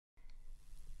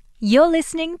You're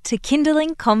listening to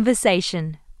Kindling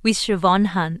Conversation with Shevonne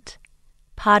Hunt,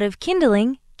 part of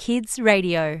Kindling Kids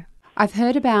Radio. I've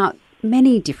heard about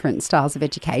many different styles of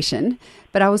education,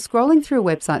 but I was scrolling through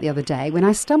a website the other day when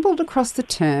I stumbled across the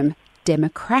term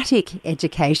democratic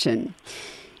education.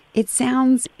 It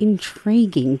sounds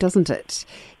intriguing, doesn't it?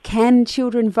 Can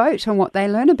children vote on what they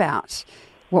learn about?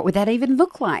 What would that even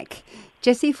look like?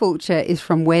 Jessie Fulcher is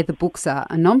from Where the Books Are,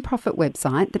 a non-profit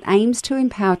website that aims to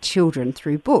empower children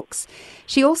through books.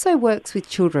 She also works with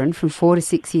children from 4 to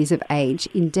 6 years of age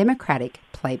in democratic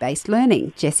play-based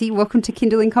learning. Jessie, welcome to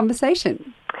Kindling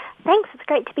Conversation. Thanks, it's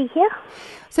great to be here.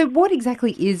 So what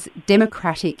exactly is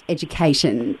democratic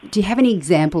education? Do you have any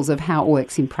examples of how it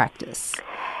works in practice?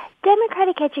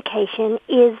 Democratic education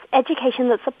is education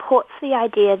that supports the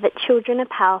idea that children are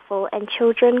powerful and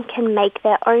children can make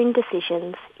their own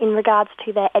decisions in regards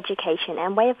to their education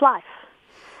and way of life.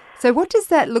 So what does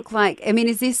that look like? I mean,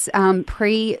 is this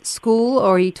preschool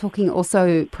or are you talking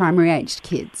also primary-aged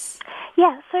kids?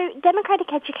 Yeah, so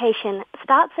democratic education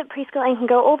starts at preschool and can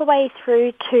go all the way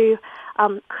through to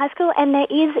high school, and there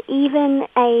is even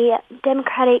a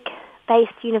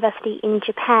democratic-based university in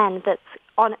Japan that's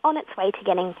on its way to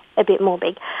getting a bit more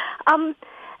big.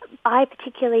 I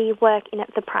particularly work in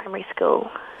the primary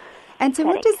school. And so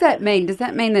what does that mean? Does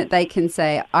that mean that they can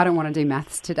say, I don't want to do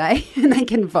maths today, and they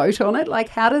can vote on it? Like,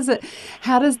 how does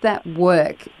that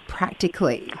work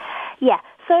practically? Yeah,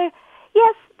 so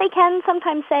yes, they can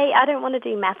sometimes say, I don't want to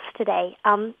do maths today.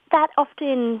 That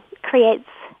often creates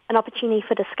an opportunity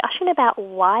for discussion about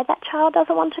why that child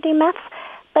doesn't want to do maths,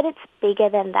 but it's bigger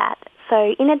than that.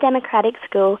 So in a democratic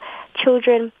school,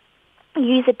 children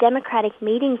use a democratic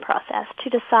meeting process to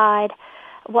decide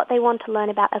what they want to learn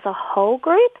about as a whole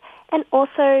group and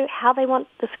also how they want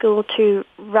the school to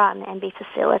run and be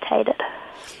facilitated.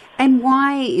 And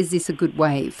why is this a good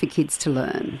way for kids to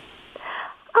learn?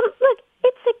 Look,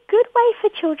 it's a good way for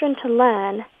children to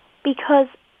learn because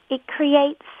it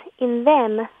creates in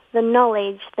them the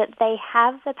knowledge that they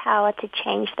have the power to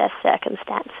change their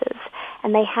circumstances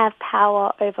and they have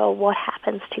power over what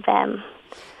happens to them.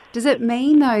 Does it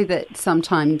mean, though, that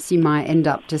sometimes you might end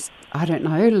up just, I don't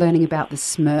know, learning about the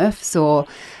Smurfs or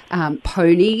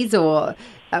ponies or...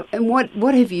 and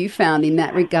what have you found in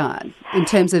that regard in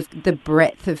terms of the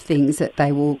breadth of things that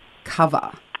they will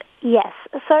cover? Yes,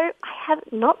 so I have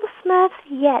not the Smurfs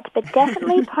yet, but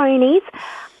definitely ponies.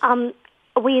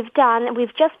 We've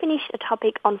just finished a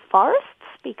topic on forests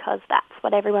because that's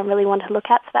what everyone really wanted to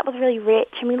look at. So that was really rich.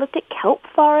 And we looked at kelp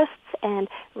forests and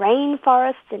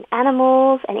rainforests and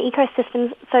animals and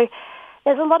ecosystems. So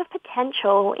there's a lot of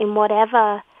potential in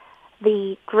whatever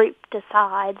the group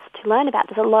decides to learn about.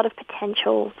 There's a lot of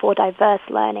potential for diverse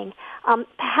learning.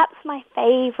 Perhaps my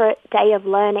favourite day of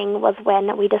learning was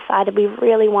when we decided we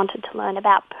really wanted to learn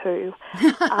about poo.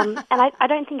 And I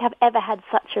don't think I've ever had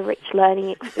such a rich learning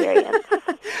experience.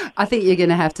 I think you're going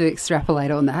to have to extrapolate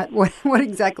on that. What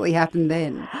exactly happened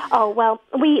then? Oh, well,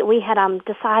 we had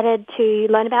decided to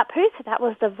learn about poo, so that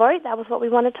was the vote. That was what we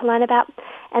wanted to learn about.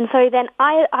 And so then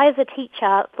I as a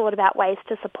teacher, thought about ways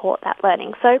to support that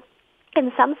learning. So in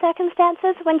some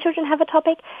circumstances, when children have a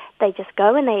topic, they just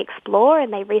go and they explore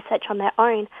and they research on their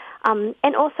own.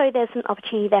 And also there's an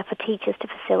opportunity there for teachers to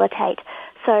facilitate.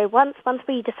 So once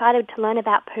we decided to learn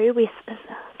about poo, we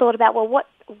thought about, well,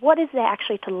 what is there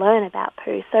actually to learn about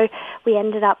poo? So we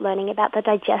ended up learning about the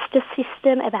digestive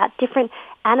system, about different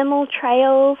animal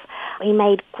trails. We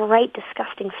made great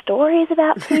disgusting stories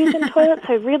about poos and toilets,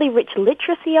 so really rich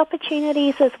literacy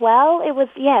opportunities as well. It was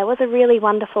a really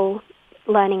wonderful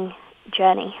learning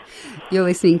journey. You're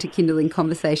listening to Kindling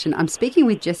Conversation. I'm speaking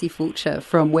with Jessie Fulcher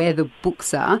from Where the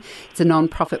Books Are. It's a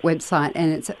non-profit website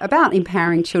and it's about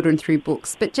empowering children through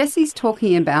books. But Jessie's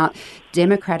talking about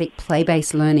democratic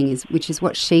play-based learning, which is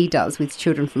what she does with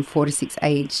children from 4 to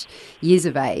 6 years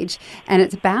of age. And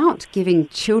it's about giving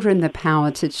children the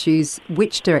power to choose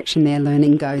which direction their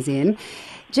learning goes in.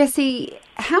 Jessie,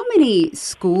 how many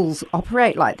schools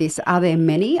operate like this? Are there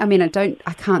many? I mean,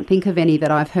 I can't think of any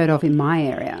that I've heard of in my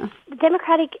area.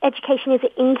 Democratic education is an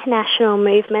international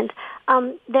movement.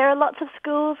 There are lots of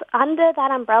schools under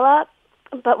that umbrella,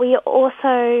 but we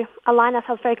also align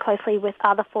ourselves very closely with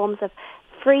other forms of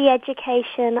free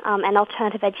education and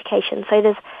alternative education. So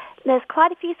there's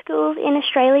quite a few schools in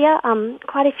Australia,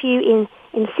 quite a few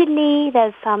in Sydney.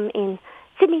 There's some in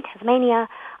Sydney, Tasmania,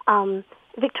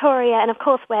 Victoria, and of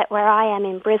course where I am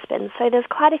in Brisbane. So there's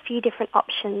quite a few different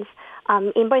options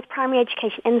in both primary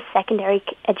education and secondary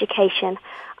education.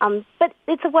 But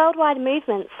it's a worldwide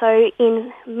movement. So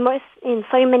in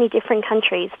so many different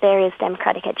countries, there is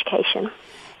democratic education.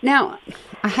 Now,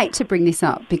 I hate to bring this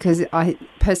up because I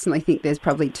personally think there's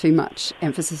probably too much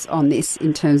emphasis on this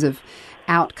in terms of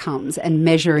outcomes and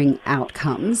measuring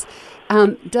outcomes.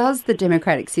 Does the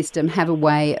democratic system have a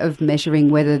way of measuring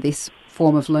whether this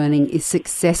form of learning is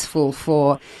successful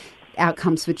for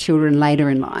outcomes for children later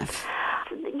in life?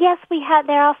 Yes,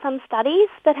 there are some studies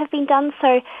that have been done.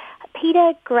 So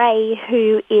Peter Gray,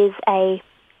 who is a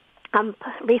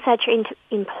researcher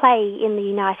in play in the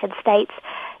United States,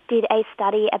 did a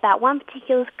study about one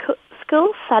particular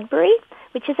school, Sudbury,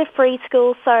 which is a free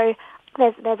school. So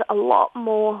there's a lot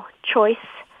more choice.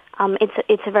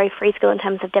 It's a very free school in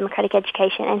terms of democratic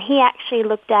education, and he actually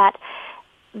looked at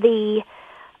the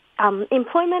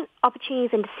employment opportunities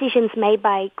and decisions made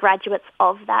by graduates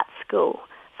of that school.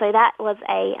 So that was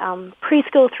a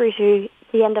preschool through to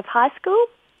the end of high school,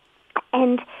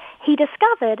 and he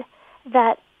discovered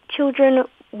that children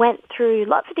went through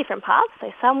lots of different paths.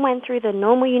 So some went through the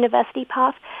normal university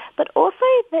path, but also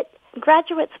that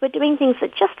graduates were doing things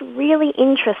that just really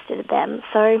interested them.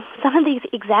 So some of these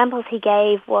examples he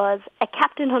gave was a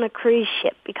captain on a cruise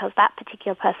ship because that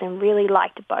particular person really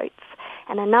liked boats.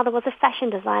 And another was a fashion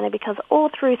designer because all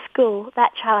through school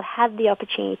that child had the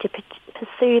opportunity to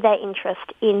pursue their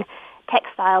interest in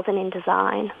textiles and in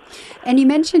design. And you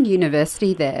mentioned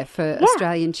university there for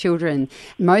Australian children.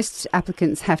 Most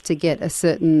applicants have to get a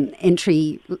certain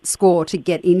entry score to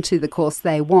get into the course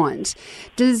they want.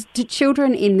 Do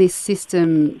children in this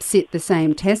system sit the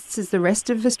same tests as the rest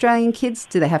of Australian kids?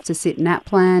 Do they have to sit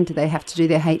NAPLAN? Do they have to do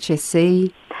their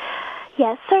HSC?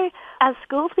 Yeah, so as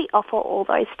schools we offer all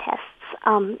those tests.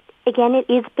 Again, it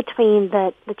is between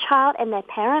the child and their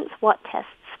parents what tests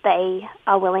they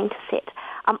are willing to sit.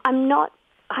 I'm not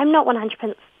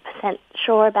 100%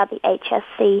 sure about the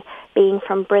HSC being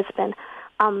from Brisbane,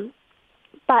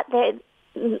 but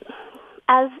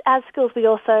as schools we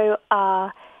also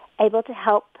are able to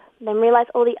help them realise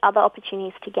all the other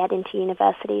opportunities to get into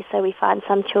university. So we find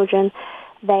some children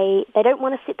they don't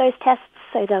want to sit those tests,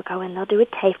 so they'll go and they'll do a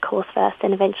TAFE course first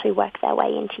and eventually work their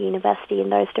way into university in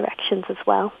those directions as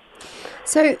well.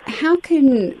 So how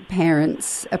can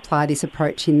parents apply this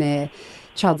approach in their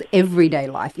child's everyday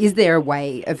life? Is there a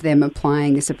way of them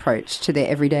applying this approach to their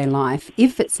everyday life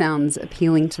if it sounds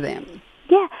appealing to them?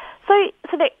 Yeah, so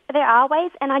there are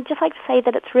ways, and I'd just like to say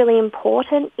that it's really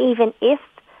important, even if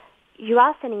you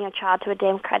are sending your child to a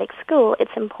democratic school,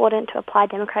 it's important to apply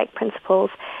democratic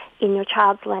principles in your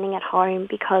child's learning at home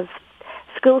because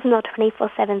school's not a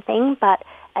 24/7 thing, but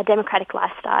a democratic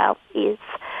lifestyle is.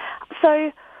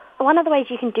 So one of the ways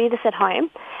you can do this at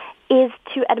home is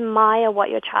to admire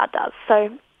what your child does. So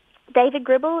David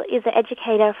Gribble is an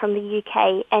educator from the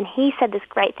UK, and he said this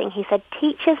great thing. He said,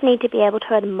 teachers need to be able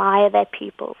to admire their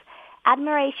pupils.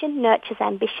 Admiration nurtures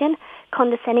ambition.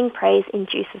 Condescending praise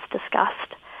induces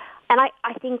disgust. And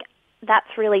I think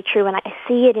that's really true, and I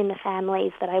see it in the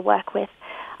families that I work with,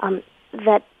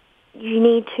 that you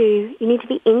need to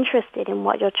be interested in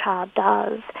what your child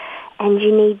does, and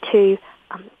you need to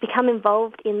become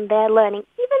involved in their learning,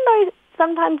 even though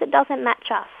sometimes it doesn't match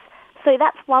us. So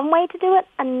that's one way to do it.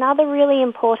 Another really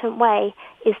important way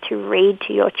is to read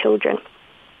to your children,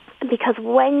 because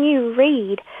when you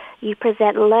read, you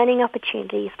present learning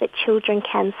opportunities that children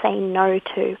can say no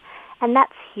to. And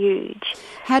that's huge.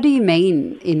 How do you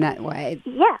mean in that way?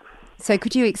 Yeah. So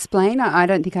could you explain? I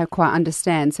don't think I quite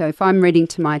understand. So if I'm reading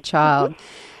to my child,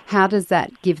 how does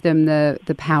that give them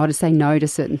the power to say no to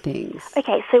certain things?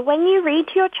 Okay, so when you read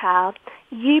to your child,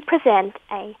 you present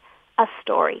a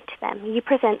story to them. You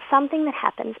present something that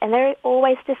happens, and there are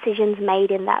always decisions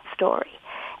made in that story.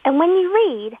 And when you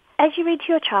read, as you read to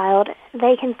your child,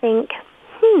 they can think,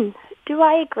 do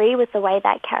I agree with the way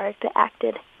that character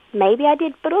acted? Maybe I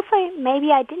did, but also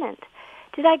maybe I didn't.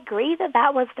 Did I agree that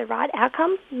that was the right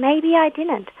outcome? Maybe I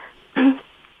didn't.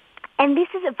 And this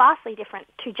is vastly different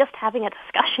to just having a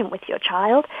discussion with your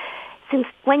child, since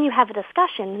when you have a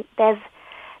discussion, there's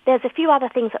a few other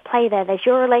things at play there. There's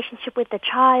your relationship with the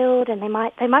child, and they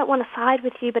might want to side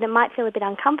with you, but it might feel a bit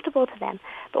uncomfortable to them.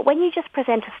 But when you just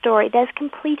present a story, there's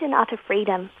complete and utter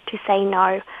freedom to say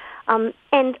no.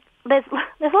 And there's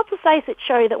lots of studies that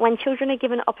show that when children are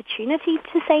given an opportunity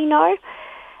to say no,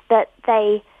 that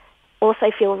they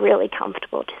also feel really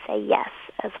comfortable to say yes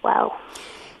as well.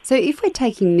 So if we're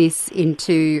taking this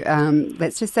into,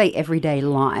 let's just say, everyday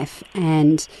life,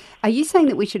 and are you saying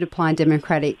that we should apply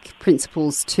democratic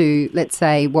principles to, let's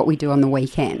say, what we do on the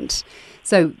weekend?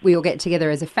 So we all get together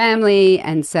as a family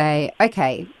and say,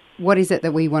 okay, what is it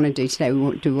that we want to do today?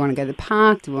 Do we want to go to the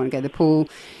park? Do we want to go to the pool?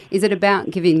 Is it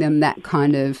about giving them that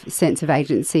kind of sense of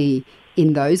agency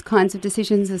in those kinds of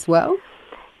decisions as well?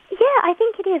 Yeah, I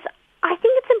think it is. I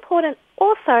think it's important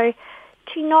also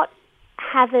to not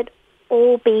have it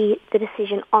all be the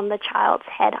decision on the child's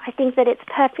head. I think that it's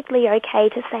perfectly okay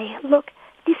to say, look,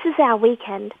 this is our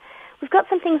weekend. We've got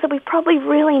some things that we probably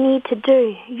really need to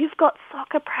do. You've got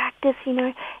soccer practice,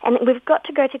 and we've got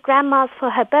to go to Grandma's for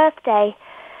her birthday.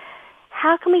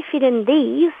 How can we fit in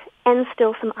these and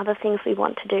still some other things we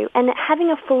want to do? And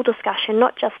having a full discussion,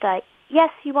 not just a,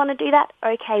 yes, you want to do that?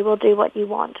 Okay, we'll do what you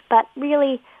want. But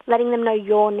really letting them know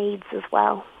your needs as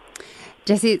well.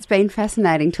 Jessie, it's been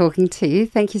fascinating talking to you.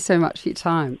 Thank you so much for your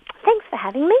time. Thanks for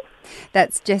having me.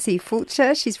 That's Jessie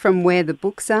Fulcher. She's from Where the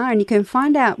Books Are, and you can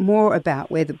find out more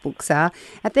about Where the Books Are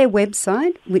at their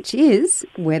website, which is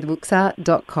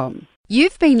wherethebooksare.com.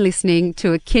 You've been listening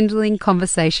to a Kindling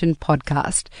Conversation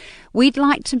podcast. We'd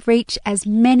like to reach as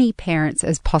many parents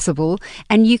as possible,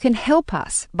 and you can help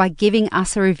us by giving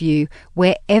us a review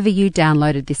wherever you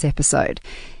downloaded this episode.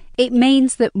 It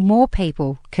means that more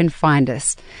people can find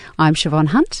us. I'm Shevonne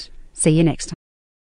Hunt. See you next time.